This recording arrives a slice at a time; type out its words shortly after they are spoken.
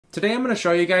Today I'm going to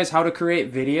show you guys how to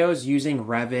create videos using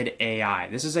Revid AI.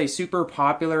 This is a super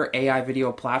popular AI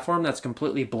video platform that's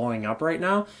completely blowing up right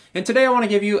now. And today I want to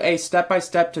give you a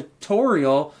step-by-step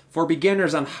tutorial for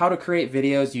beginners on how to create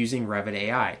videos using Revid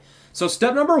AI. So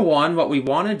step number one, what we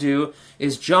want to do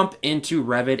is jump into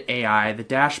Revid AI, the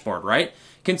dashboard, right?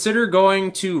 Consider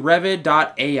going to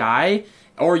Revid.ai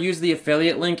or use the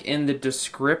affiliate link in the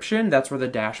description. That's where the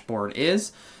dashboard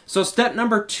is. So step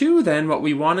number two then, what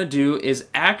we want to do is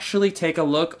actually take a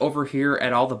look over here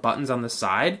at all the buttons on the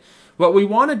side. What we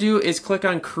want to do is click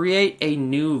on create a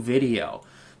new video.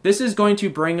 This is going to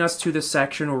bring us to the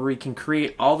section where we can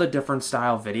create all the different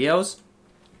style videos.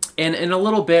 And in a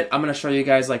little bit, I'm going to show you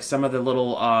guys like some of the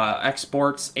little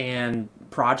exports and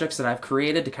projects that I've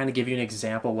created to kind of give you an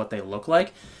example of what they look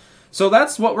like. So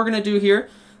that's what we're going to do here.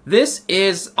 This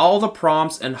is all the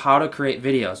prompts and how to create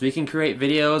videos. We can create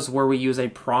videos where we use a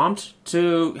prompt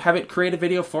to have it create a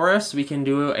video for us. We can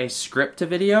do a script to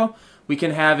video. We can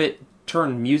have it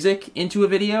turn music into a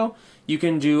video. You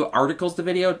can do articles to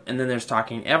video, and then there's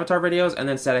talking avatar videos, and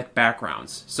then static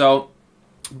backgrounds.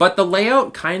 But the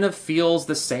layout kind of feels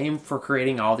the same for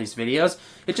creating all these videos.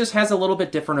 It just has a little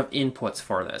bit different of inputs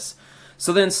for this.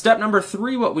 So then step number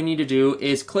three, what we need to do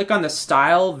is click on the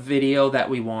style video that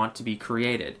we want to be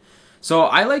created. So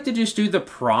I like to just do the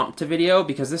prompt to video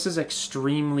because this is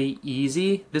extremely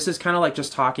easy. This is kind of like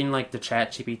just talking like the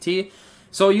ChatGPT.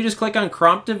 So you just click on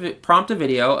prompt to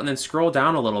video and then scroll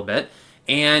down a little bit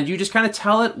and you just kind of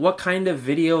tell it what kind of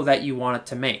video that you want it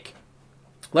to make.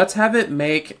 Let's have it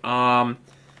make 5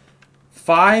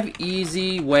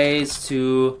 easy ways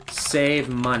to save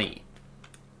money.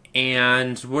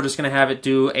 And we're just going to have it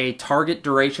do a target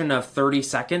duration of 30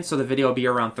 seconds, so the video will be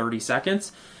around 30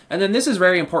 seconds. And then this is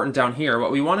very important down here.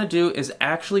 What we want to do is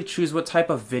actually choose what type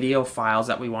of video files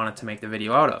that we want it to make the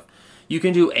video out of. You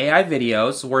can do AI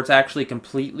videos, where it's actually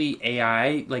completely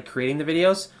AI, like creating the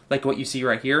videos, like what you see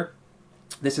right here.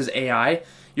 This is AI.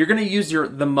 You're going to use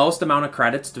the most amount of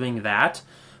credits doing that.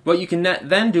 What you can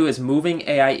then do is moving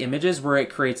AI images, where it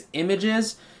creates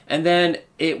images, and then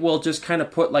it will just kind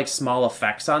of put like small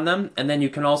effects on them. And then you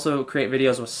can also create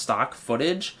videos with stock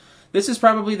footage. This is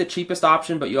probably the cheapest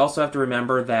option, but you also have to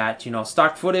remember that, you know,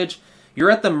 stock footage,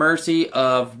 you're at the mercy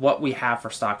of what we have for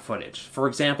stock footage. For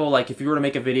example, like if you were to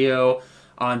make a video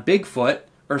on Bigfoot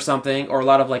or something, or a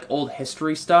lot of like old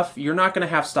history stuff, you're not going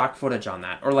to have stock footage on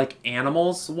that. Or like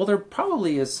animals, well, there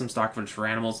probably is some stock footage for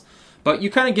animals, but you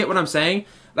kind of get what I'm saying.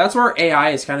 That's where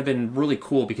AI has kind of been really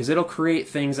cool because it'll create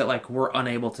things that like we're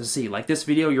unable to see. Like this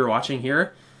video you're watching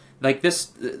here, like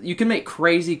this, you can make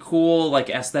crazy cool, like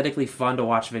aesthetically fun to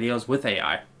watch videos with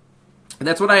AI. And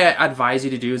that's what I advise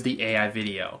you to do is the AI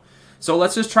video. So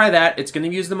let's just try that. It's going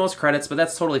to use the most credits, but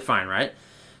that's totally fine, right?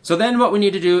 So then what we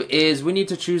need to do is we need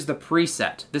to choose the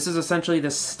preset. This is essentially the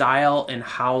style and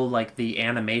how like the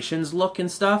animations look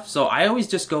and stuff. So I always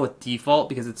just go with default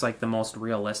because it's like the most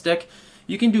realistic.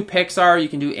 You can do Pixar, you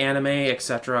can do anime,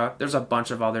 etc. There's a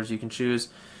bunch of others you can choose.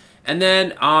 And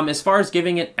then as far as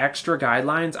giving it extra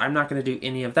guidelines, I'm not going to do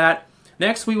any of that.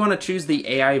 Next, we want to choose the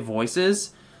AI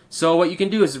voices. So what you can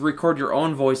do is record your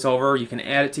own voiceover. You can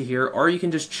add it to here, or you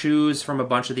can just choose from a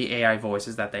bunch of the AI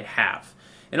voices that they have.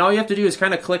 And all you have to do is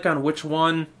kind of click on which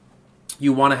one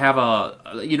you want to have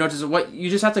you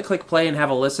just have to click play and have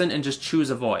a listen and just choose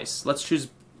a voice. Let's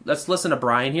listen to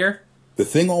Brian here. The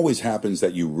thing always happens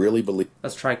that you really believe.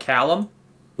 Let's try Callum.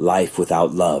 Life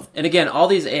without love. And again, all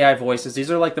these AI voices, these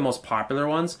are like the most popular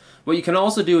ones. What you can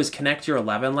also do is connect your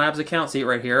 11 Labs account. See it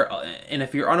right here. And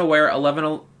if you're unaware,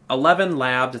 11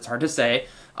 Labs, it's hard to say,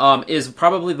 is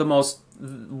probably the most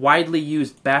widely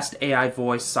used best AI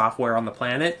voice software on the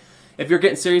planet. If you're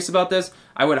getting serious about this,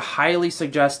 I would highly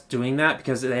suggest doing that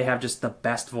because they have just the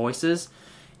best voices.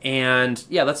 And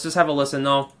yeah, let's just have a listen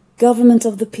though. Government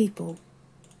of the people.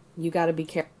 You gotta be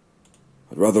careful.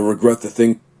 I'd rather regret the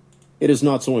thing. It is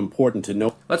not so important to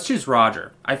know. Let's choose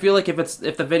Roger. I feel like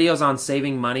if the video's on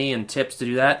saving money and tips to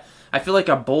do that, I feel like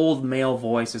a bold male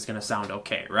voice is going to sound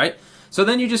okay, right? So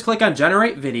then you just click on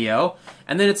generate video,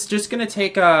 and then it's just going to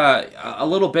take a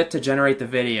little bit to generate the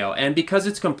video. And because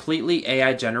it's completely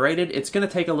AI generated, it's going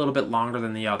to take a little bit longer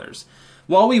than the others.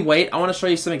 While we wait, I want to show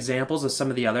you some examples of some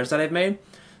of the others that I've made.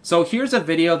 So here's a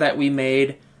video that we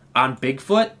made on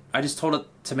Bigfoot. I just told it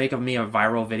to make me a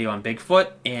viral video on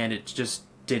Bigfoot, and it just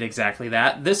did exactly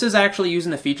that. This is actually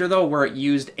using the feature, though, where it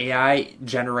used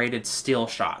AI-generated still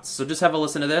shots. So just have a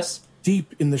listen to this.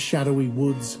 Deep in the shadowy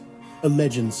woods, a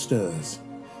legend stirs.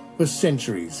 For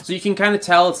centuries. So you can kind of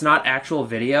tell it's not actual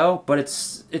video, but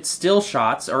it's still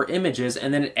shots or images,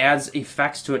 and then it adds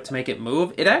effects to it to make it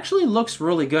move. It actually looks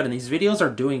really good, and these videos are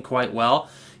doing quite well.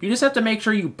 You just have to make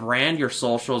sure you brand your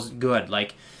socials good.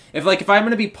 Like if I'm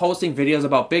going to be posting videos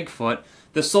about Bigfoot,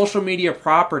 the social media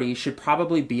property should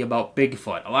probably be about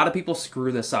Bigfoot. A lot of people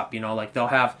screw this up, you know, like they'll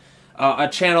have a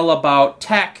channel about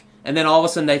tech, and then all of a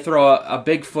sudden they throw a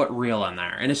Bigfoot reel on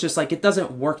there. And it's just like, it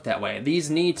doesn't work that way. These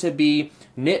need to be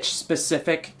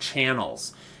niche-specific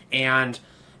channels. And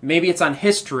maybe it's on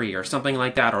history or something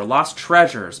like that, or lost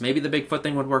treasures. Maybe the Bigfoot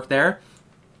thing would work there.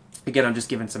 Again, I'm just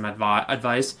giving some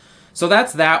advice. So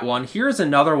that's that one. Here's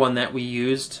another one that we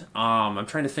used. I'm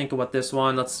trying to think of what this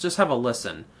one. Let's just have a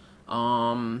listen.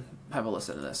 Have a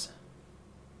listen to this.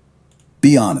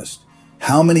 Be honest.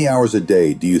 How many hours a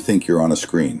day do you think you're on a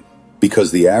screen?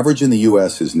 Because the average in the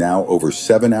U.S. is now over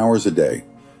 7 hours a day.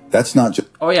 That's not just...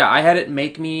 Oh yeah, I had it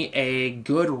make me a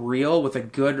good reel with a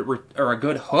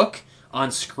good hook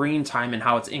on screen time and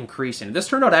how it's increasing. This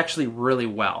turned out actually really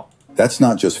well. That's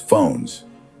not just phones.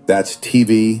 That's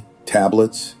TV,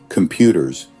 tablets,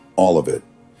 computers, all of it.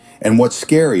 And what's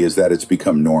scary is that it's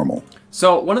become normal.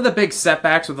 So one of the big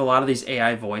setbacks with a lot of these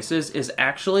AI voices is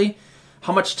actually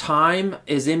how much time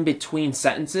is in between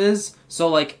sentences. So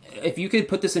like if you could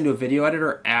put this into a video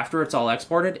editor after it's all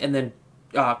exported and then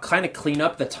kind of clean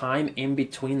up the time in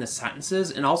between the sentences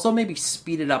and also maybe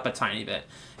speed it up a tiny bit.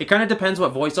 It kind of depends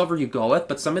what voiceover you go with,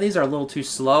 but some of these are a little too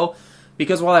slow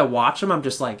because while I watch them, I'm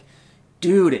just like,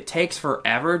 dude, it takes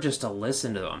forever just to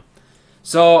listen to them.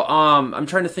 So I'm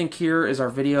trying to think here, is our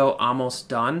video almost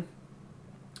done?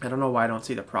 I don't know why I don't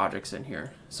see the projects in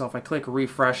here. So if I click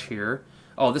refresh here,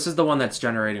 oh, this is the one that's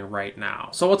generating right now.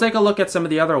 So we'll take a look at some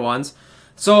of the other ones.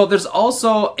 So there's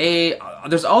also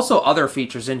other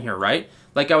features in here, right?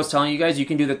 Like I was telling you guys, you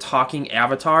can do the talking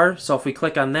avatar. So if we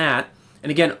click on that,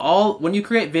 and again, when you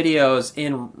create videos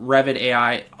in Revid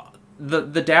AI,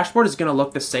 the dashboard is going to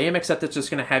look the same, except it's just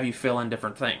going to have you fill in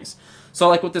different things. So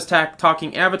like with this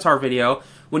talking avatar video,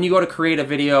 when you go to create a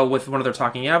video with one of their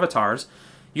talking avatars,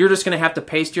 you're just going to have to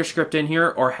paste your script in here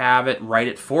or have it write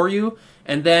it for you.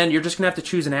 And then you're just going to have to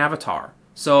choose an avatar.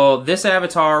 So this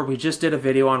avatar, we just did a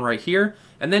video on right here.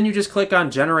 And then you just click on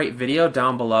generate video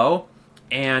down below.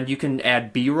 And you can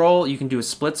add B-roll. You can do a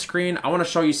split screen. I want to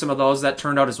show you some of those that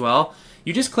turned out as well.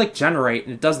 You just click generate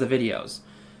and it does the videos.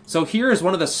 So here is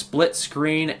one of the split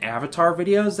screen avatar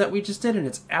videos that we just did. And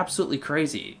it's absolutely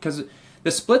crazy. Because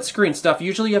the split screen stuff,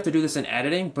 usually you have to do this in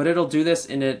editing, but it'll do this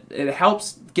and it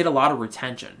helps get a lot of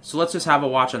retention. So let's just have a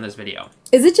watch on this video.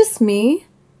 Is it just me?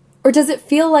 Or does it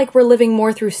feel like we're living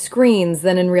more through screens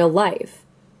than in real life?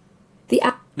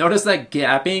 Notice that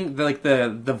gapping, like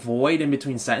the void in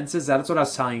between sentences, that's what I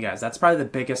was telling you guys. That's probably the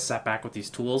biggest setback with these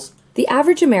tools. The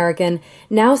average American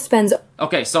now spends...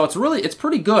 Okay, so it's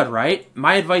pretty good, right?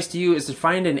 My advice to you is to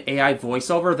find an AI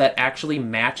voiceover that actually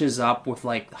matches up with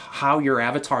like how your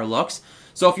avatar looks.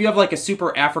 So if you have like a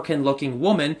super African looking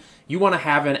woman, you want to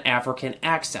have an African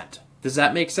accent. Does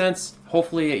that make sense?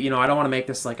 Hopefully, you know, I don't want to make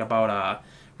this like about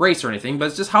race or anything, but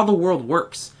it's just how the world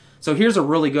works. So here's a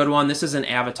really good one. This is an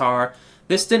avatar.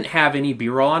 This didn't have any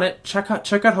B-roll on it. Check out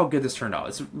how good this turned out.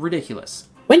 It's ridiculous.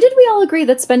 When did we all agree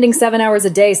that spending 7 hours a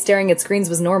day staring at screens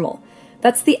was normal?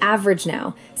 That's the average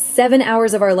now. 7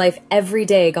 hours of our life every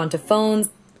day gone to phones.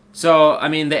 So, I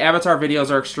mean, the avatar videos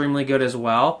are extremely good as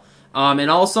well.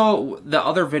 And also, the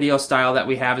other video style that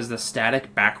we have is the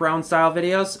static background style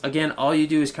videos. Again, all you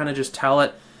do is kind of just tell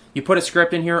it, you put a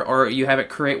script in here or you have it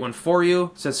create one for you.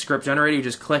 It says script generator, you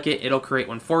just click it, it'll create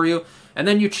one for you. And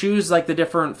then you choose like the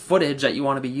different footage that you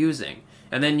want to be using.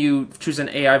 And then you choose an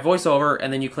AI voiceover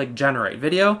and then you click generate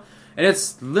video. And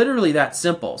it's literally that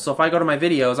simple. So if I go to my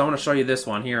videos, I want to show you this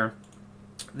one here.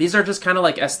 These are just kind of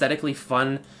like aesthetically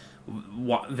fun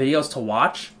videos to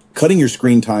watch. Cutting your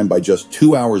screen time by just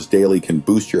 2 hours daily can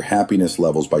boost your happiness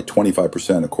levels by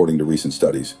 25% according to recent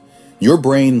studies. Your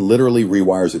brain literally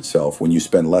rewires itself when you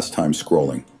spend less time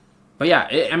scrolling. But yeah,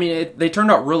 they turned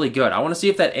out really good. I want to see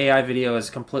if that AI video is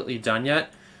completely done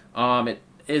yet. It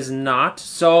is not.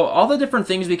 So all the different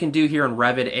things we can do here in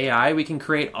Revid AI, we can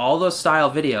create all those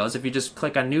style videos if you just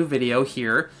click on new video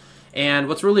here. And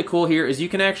what's really cool here is you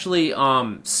can actually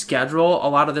schedule a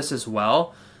lot of this as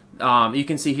well. You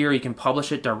can see here you can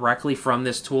publish it directly from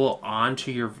this tool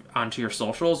onto your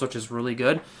socials, which is really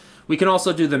good. We can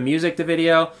also do the music to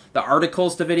video, the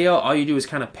articles to video. All you do is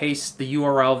kind of paste the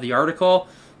URL of the article.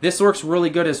 This works really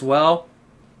good as well.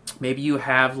 Maybe you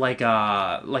have like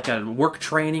a work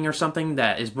training or something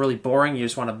that is really boring. You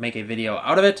just want to make a video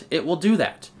out of it. It will do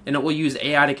that. And it will use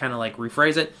AI to kind of like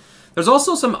rephrase it. There's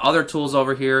also some other tools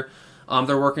over here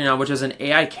they're working on, which is an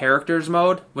AI characters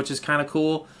mode, which is kind of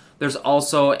cool. There's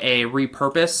also a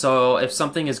repurpose. So if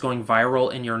something is going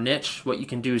viral in your niche, what you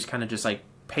can do is kind of just like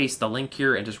paste the link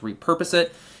here and just repurpose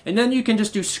it. And then you can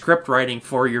just do script writing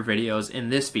for your videos in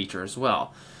this feature as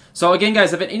well. So again,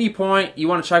 guys, if at any point you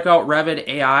want to check out Revid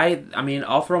AI, I mean,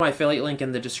 I'll throw my affiliate link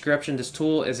in the description. This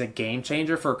tool is a game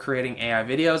changer for creating AI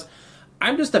videos.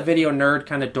 I'm just a video nerd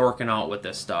kind of dorking out with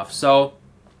this stuff. So,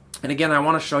 and again, I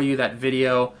want to show you that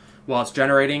video while it's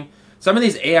generating. Some of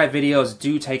these AI videos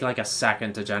do take like a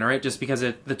second to generate just because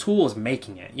the tool is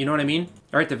making it. You know what I mean?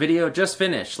 All right, the video just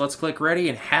finished. Let's click ready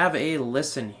and have a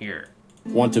listen here.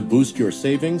 Want to boost your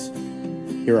savings?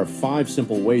 Here are 5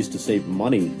 simple ways to save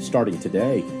money starting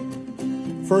today.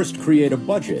 First, create a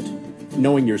budget.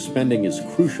 Knowing your spending is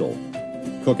crucial.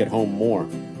 Cook at home more.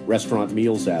 Restaurant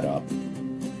meals add up.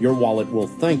 Your wallet will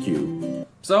thank you.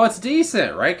 So it's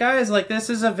decent, right, guys? Like, this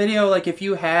is a video, like, if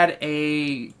you had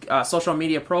a social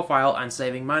media profile on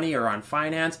saving money or on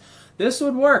finance, this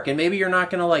would work. And maybe you're not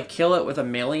going to, like, kill it with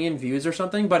 1 million views or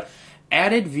something, but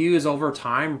added views over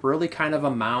time really kind of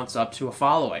amounts up to a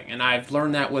following. And I've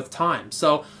learned that with time.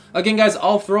 So, again, guys,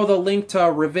 I'll throw the link to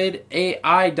Revid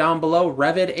AI down below,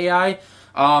 Revid AI.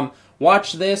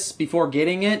 Watch this before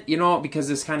getting it, you know, because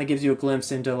this kind of gives you a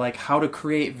glimpse into like how to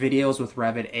create videos with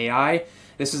Revid AI.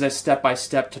 This is a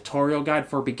step-by-step tutorial guide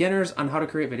for beginners on how to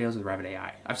create videos with Revid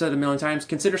AI. I've said it 1 million times.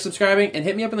 Consider subscribing and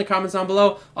hit me up in the comments down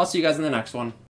below. I'll see you guys in the next one.